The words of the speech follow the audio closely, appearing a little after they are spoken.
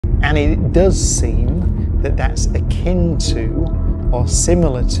And it does seem that that's akin to or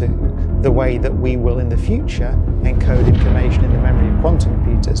similar to the way that we will in the future encode information in the memory of quantum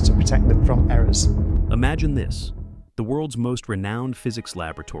computers to protect them from errors. Imagine this. The world's most renowned physics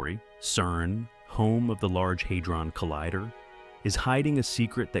laboratory, CERN, home of the Large Hadron Collider, is hiding a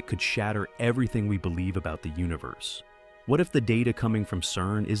secret that could shatter everything we believe about the universe. What if the data coming from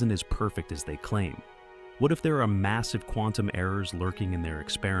CERN isn't as perfect as they claim? What if there are massive quantum errors lurking in their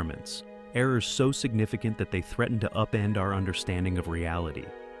experiments? Errors so significant that they threaten to upend our understanding of reality.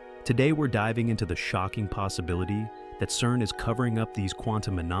 Today we're diving into the shocking possibility that CERN is covering up these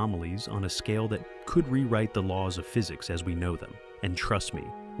quantum anomalies on a scale that could rewrite the laws of physics as we know them. And trust me,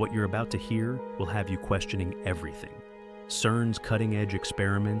 what you're about to hear will have you questioning everything. CERN's cutting-edge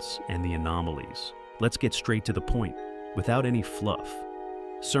experiments and the anomalies. Let's get straight to the point, without any fluff.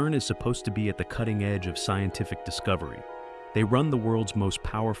 CERN is supposed to be at the cutting edge of scientific discovery. They run the world's most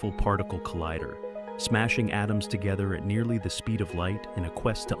powerful particle collider, smashing atoms together at nearly the speed of light in a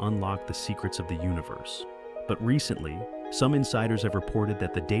quest to unlock the secrets of the universe. But recently, some insiders have reported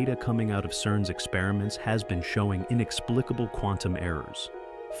that the data coming out of CERN's experiments has been showing inexplicable quantum errors,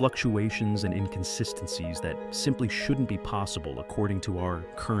 fluctuations and inconsistencies that simply shouldn't be possible according to our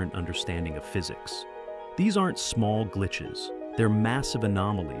current understanding of physics. These aren't small glitches. They're massive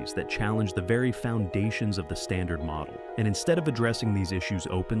anomalies that challenge the very foundations of the standard model. And instead of addressing these issues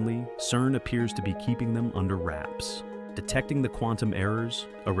openly, CERN appears to be keeping them under wraps. Detecting the quantum errors,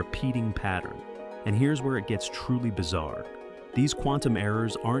 a repeating pattern. And here's where it gets truly bizarre. These quantum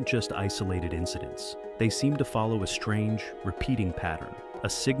errors aren't just isolated incidents. They seem to follow a strange, repeating pattern, a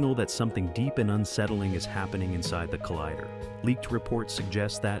signal that something deep and unsettling is happening inside the collider. Leaked reports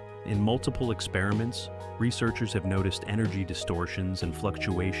suggest that, in multiple experiments, researchers have noticed energy distortions and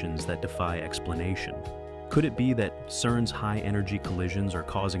fluctuations that defy explanation. Could it be that CERN's high-energy collisions are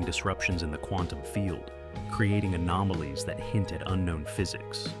causing disruptions in the quantum field, creating anomalies that hint at unknown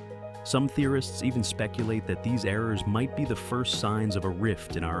physics? Some theorists even speculate that these errors might be the first signs of a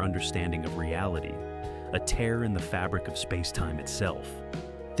rift in our understanding of reality, a tear in the fabric of space-time itself.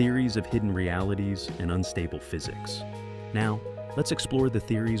 Theories of hidden realities and unstable physics. Now, let's explore the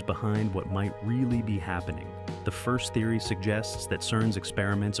theories behind what might really be happening. The first theory suggests that CERN's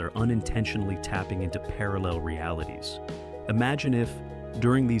experiments are unintentionally tapping into parallel realities. Imagine if,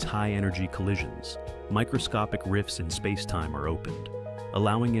 during these high-energy collisions, microscopic rifts in space-time are opened,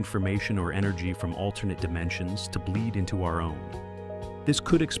 allowing information or energy from alternate dimensions to bleed into our own. This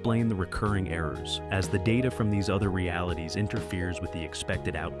could explain the recurring errors, as the data from these other realities interferes with the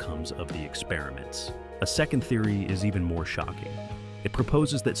expected outcomes of the experiments. A second theory is even more shocking. It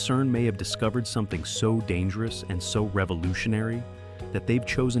proposes that CERN may have discovered something so dangerous and so revolutionary that they've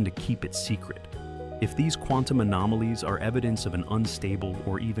chosen to keep it secret. If these quantum anomalies are evidence of an unstable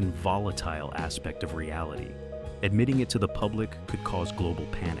or even volatile aspect of reality, admitting it to the public could cause global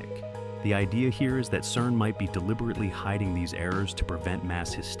panic. The idea here is that CERN might be deliberately hiding these errors to prevent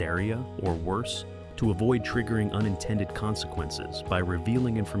mass hysteria, or worse, to avoid triggering unintended consequences by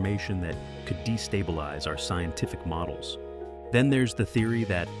revealing information that could destabilize our scientific models. Then there's the theory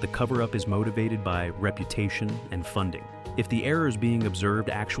that the cover-up is motivated by reputation and funding. If the errors being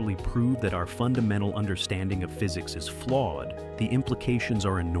observed actually prove that our fundamental understanding of physics is flawed, the implications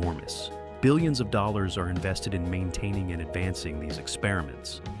are enormous. Billions of dollars are invested in maintaining and advancing these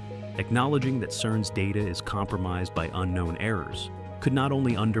experiments. Acknowledging that CERN's data is compromised by unknown errors could not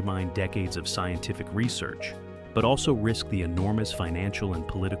only undermine decades of scientific research, but also risk the enormous financial and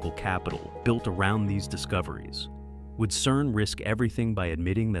political capital built around these discoveries. Would CERN risk everything by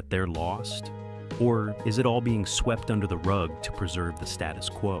admitting that they're lost? Or is it all being swept under the rug to preserve the status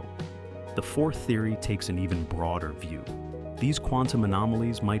quo? The fourth theory takes an even broader view. These quantum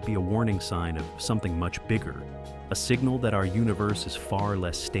anomalies might be a warning sign of something much bigger, a signal that our universe is far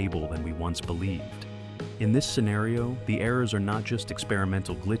less stable than we once believed. In this scenario, the errors are not just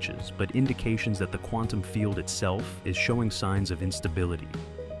experimental glitches, but indications that the quantum field itself is showing signs of instability,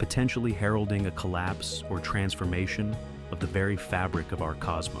 potentially heralding a collapse or transformation of the very fabric of our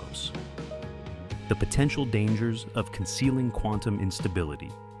cosmos. The potential dangers of concealing quantum instability.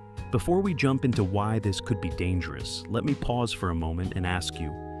 Before we jump into why this could be dangerous, let me pause for a moment and ask you,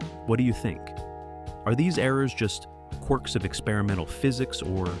 what do you think? Are these errors just quirks of experimental physics,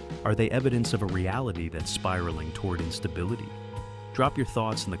 or are they evidence of a reality that's spiraling toward instability? Drop your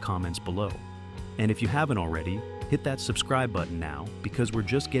thoughts in the comments below. And if you haven't already, hit that subscribe button now, because we're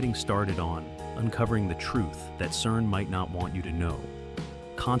just getting started on uncovering the truth that CERN might not want you to know.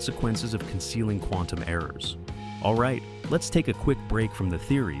 Consequences of concealing quantum errors. All right, let's take a quick break from the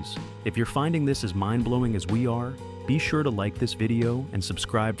theories. If you're finding this as mind-blowing as we are, Be sure to like this video and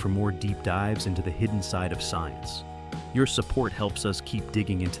subscribe for more deep dives into the hidden side of science. Your support helps us keep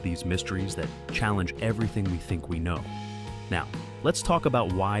digging into these mysteries that challenge everything we think we know. Now, let's talk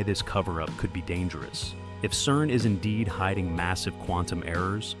about why this cover-up could be dangerous. If CERN is indeed hiding massive quantum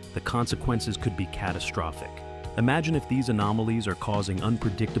errors, the consequences could be catastrophic. Imagine if these anomalies are causing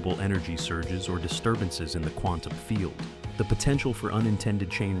unpredictable energy surges or disturbances in the quantum field. The potential for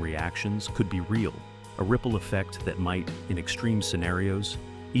unintended chain reactions could be real, a ripple effect that might, in extreme scenarios,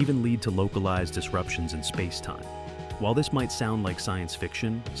 even lead to localized disruptions in space-time. While this might sound like science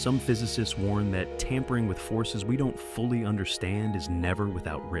fiction, some physicists warn that tampering with forces we don't fully understand is never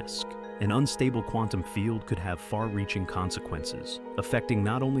without risk. An unstable quantum field could have far-reaching consequences, affecting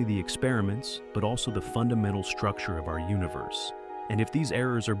not only the experiments, but also the fundamental structure of our universe. And if these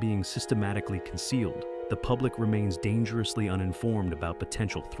errors are being systematically concealed, the public remains dangerously uninformed about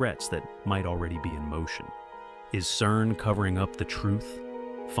potential threats that might already be in motion. Is CERN covering up the truth?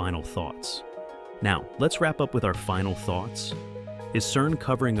 Final thoughts. Now, let's wrap up with our final thoughts. Is CERN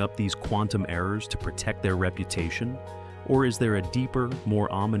covering up these quantum errors to protect their reputation? Or is there a deeper, more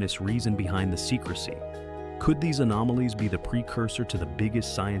ominous reason behind the secrecy? Could these anomalies be the precursor to the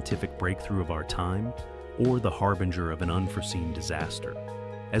biggest scientific breakthrough of our time, or the harbinger of an unforeseen disaster?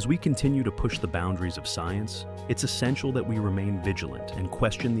 As we continue to push the boundaries of science, it's essential that we remain vigilant and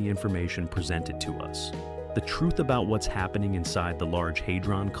question the information presented to us. The truth about what's happening inside the Large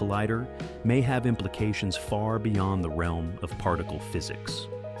Hadron Collider may have implications far beyond the realm of particle physics.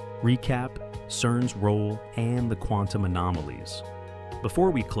 Recap: CERN's role and the quantum anomalies.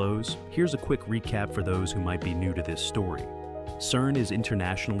 Before we close, here's a quick recap for those who might be new to this story. CERN is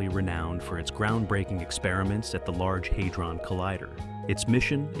internationally renowned for its groundbreaking experiments at the Large Hadron Collider. Its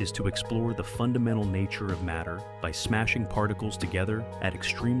mission is to explore the fundamental nature of matter by smashing particles together at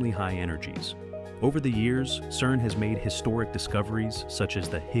extremely high energies. Over the years, CERN has made historic discoveries such as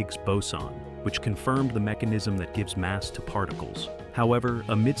the Higgs boson, which confirmed the mechanism that gives mass to particles. However,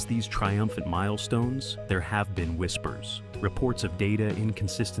 amidst these triumphant milestones, there have been whispers, reports of data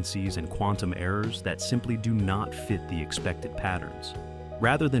inconsistencies and quantum errors that simply do not fit the expected patterns.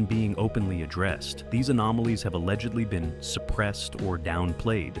 Rather than being openly addressed, these anomalies have allegedly been suppressed or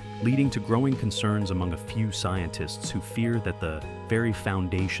downplayed, leading to growing concerns among a few scientists who fear that the very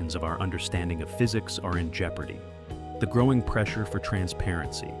foundations of our understanding of physics are in jeopardy. The growing pressure for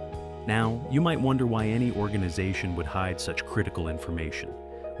transparency. Now, you might wonder why any organization would hide such critical information.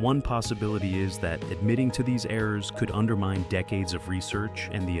 One possibility is that admitting to these errors could undermine decades of research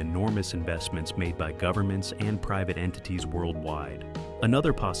and the enormous investments made by governments and private entities worldwide.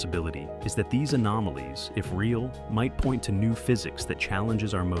 Another possibility is that these anomalies, if real, might point to new physics that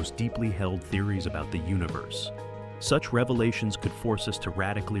challenges our most deeply held theories about the universe. Such revelations could force us to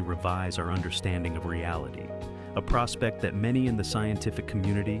radically revise our understanding of reality, a prospect that many in the scientific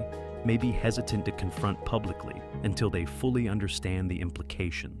community may be hesitant to confront publicly until they fully understand the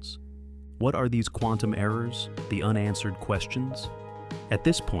implications. What are these quantum errors, the unanswered questions? At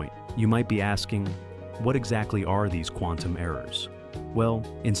this point, you might be asking, what exactly are these quantum errors? Well,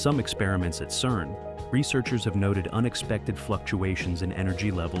 in some experiments at CERN, researchers have noted unexpected fluctuations in energy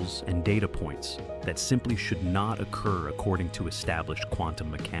levels and data points that simply should not occur according to established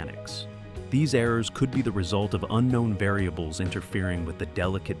quantum mechanics. These errors could be the result of unknown variables interfering with the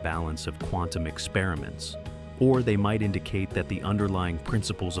delicate balance of quantum experiments, or they might indicate that the underlying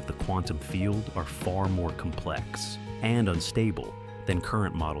principles of the quantum field are far more complex and unstable than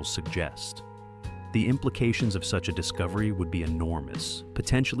current models suggest. The implications of such a discovery would be enormous,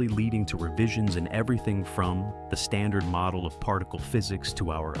 potentially leading to revisions in everything from the standard model of particle physics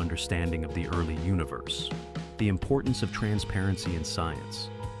to our understanding of the early universe. The importance of transparency in science.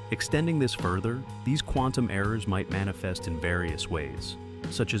 Extending this further, these quantum errors might manifest in various ways,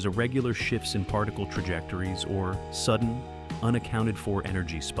 such as irregular shifts in particle trajectories or sudden, unaccounted-for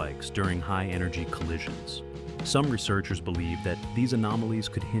energy spikes during high-energy collisions. Some researchers believe that these anomalies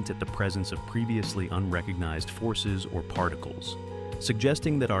could hint at the presence of previously unrecognized forces or particles,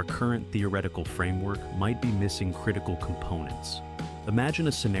 suggesting that our current theoretical framework might be missing critical components. Imagine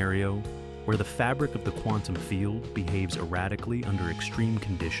a scenario where the fabric of the quantum field behaves erratically under extreme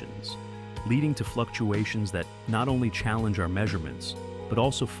conditions, leading to fluctuations that not only challenge our measurements, but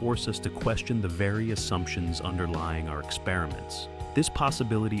also force us to question the very assumptions underlying our experiments. This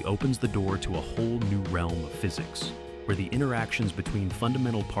possibility opens the door to a whole new realm of physics, where the interactions between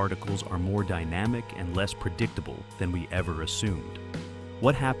fundamental particles are more dynamic and less predictable than we ever assumed.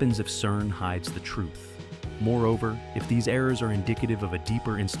 What happens if CERN hides the truth? Moreover, if these errors are indicative of a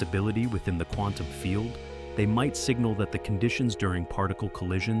deeper instability within the quantum field, they might signal that the conditions during particle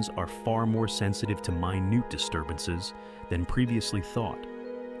collisions are far more sensitive to minute disturbances than previously thought.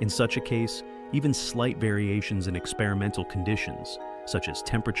 In such a case, even slight variations in experimental conditions, such as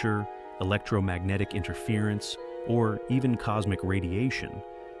temperature, electromagnetic interference, or even cosmic radiation,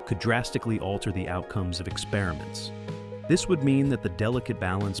 could drastically alter the outcomes of experiments. This would mean that the delicate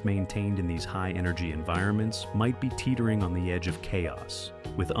balance maintained in these high-energy environments might be teetering on the edge of chaos,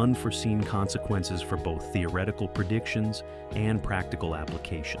 with unforeseen consequences for both theoretical predictions and practical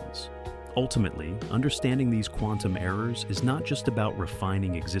applications. Ultimately, understanding these quantum errors is not just about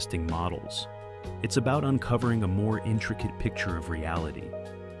refining existing models. It's about uncovering a more intricate picture of reality,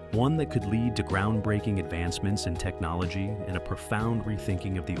 one that could lead to groundbreaking advancements in technology and a profound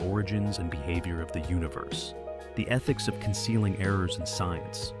rethinking of the origins and behavior of the universe. The ethics of concealing errors in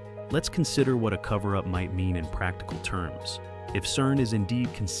science. Let's consider what a cover-up might mean in practical terms. If CERN is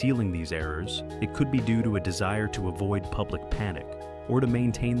indeed concealing these errors, it could be due to a desire to avoid public panic, or to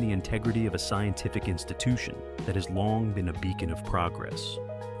maintain the integrity of a scientific institution that has long been a beacon of progress.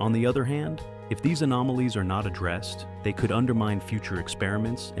 On the other hand, if these anomalies are not addressed, they could undermine future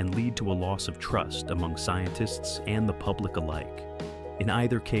experiments and lead to a loss of trust among scientists and the public alike. In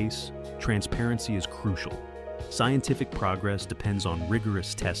either case, transparency is crucial. Scientific progress depends on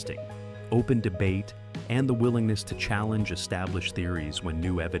rigorous testing, open debate, and the willingness to challenge established theories when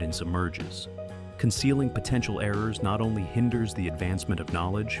new evidence emerges. Concealing potential errors not only hinders the advancement of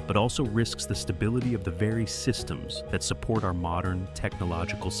knowledge, but also risks the stability of the very systems that support our modern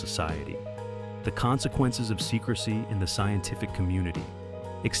technological society. The consequences of secrecy in the scientific community.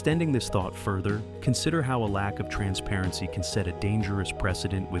 Extending this thought further, consider how a lack of transparency can set a dangerous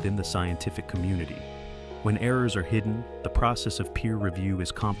precedent within the scientific community. When errors are hidden, the process of peer review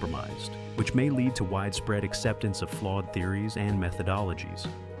is compromised, which may lead to widespread acceptance of flawed theories and methodologies.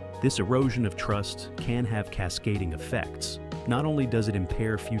 This erosion of trust can have cascading effects. Not only does it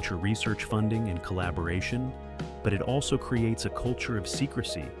impair future research funding and collaboration, but it also creates a culture of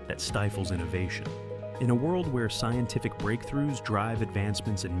secrecy that stifles innovation. In a world where scientific breakthroughs drive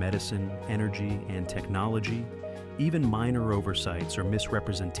advancements in medicine, energy, and technology, even minor oversights or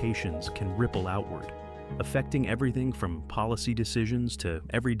misrepresentations can ripple outward, affecting everything from policy decisions to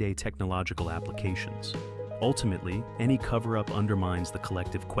everyday technological applications. Ultimately, any cover-up undermines the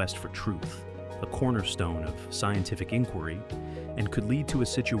collective quest for truth, a cornerstone of scientific inquiry, and could lead to a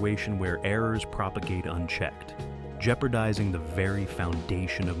situation where errors propagate unchecked, jeopardizing the very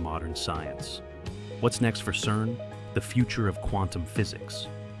foundation of modern science. What's next for CERN? The future of quantum physics.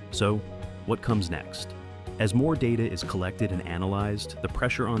 So, what comes next? As more data is collected and analyzed, the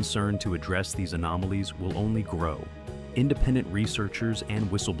pressure on CERN to address these anomalies will only grow. Independent researchers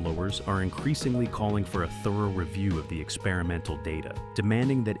and whistleblowers are increasingly calling for a thorough review of the experimental data,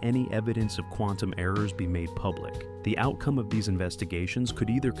 demanding that any evidence of quantum errors be made public. The outcome of these investigations could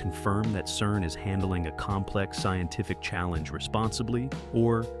either confirm that CERN is handling a complex scientific challenge responsibly,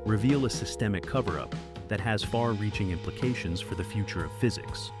 or reveal a systemic cover-up that has far-reaching implications for the future of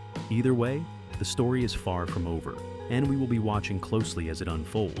physics. Either way, the story is far from over, and we will be watching closely as it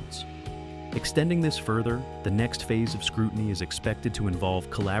unfolds. Extending this further, the next phase of scrutiny is expected to involve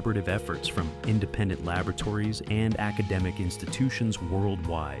collaborative efforts from independent laboratories and academic institutions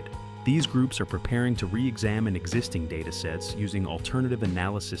worldwide. These groups are preparing to re-examine existing datasets using alternative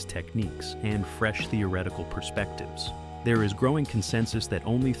analysis techniques and fresh theoretical perspectives. There is growing consensus that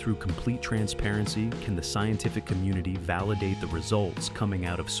only through complete transparency can the scientific community validate the results coming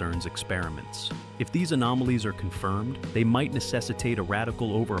out of CERN's experiments. If these anomalies are confirmed, they might necessitate a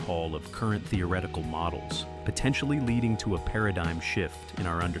radical overhaul of current theoretical models, potentially leading to a paradigm shift in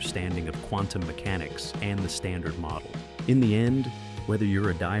our understanding of quantum mechanics and the Standard Model. In the end, whether you're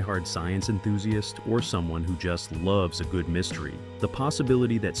a die-hard science enthusiast or someone who just loves a good mystery, the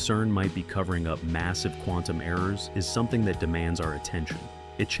possibility that CERN might be covering up massive quantum errors is something that demands our attention.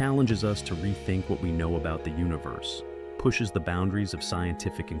 It challenges us to rethink what we know about the universe, pushes the boundaries of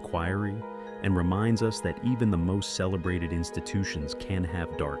scientific inquiry, and reminds us that even the most celebrated institutions can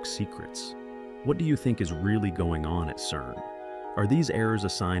have dark secrets. What do you think is really going on at CERN? Are these errors a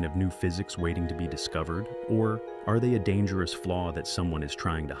sign of new physics waiting to be discovered, or are they a dangerous flaw that someone is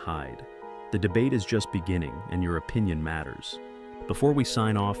trying to hide? The debate is just beginning, and your opinion matters. Before we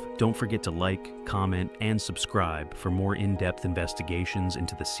sign off, don't forget to like, comment, and subscribe for more in-depth investigations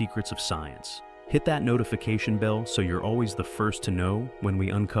into the secrets of science. Hit that notification bell so you're always the first to know when we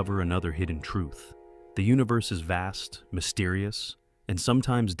uncover another hidden truth. The universe is vast, mysterious, and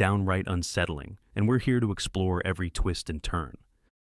sometimes downright unsettling, and we're here to explore every twist and turn.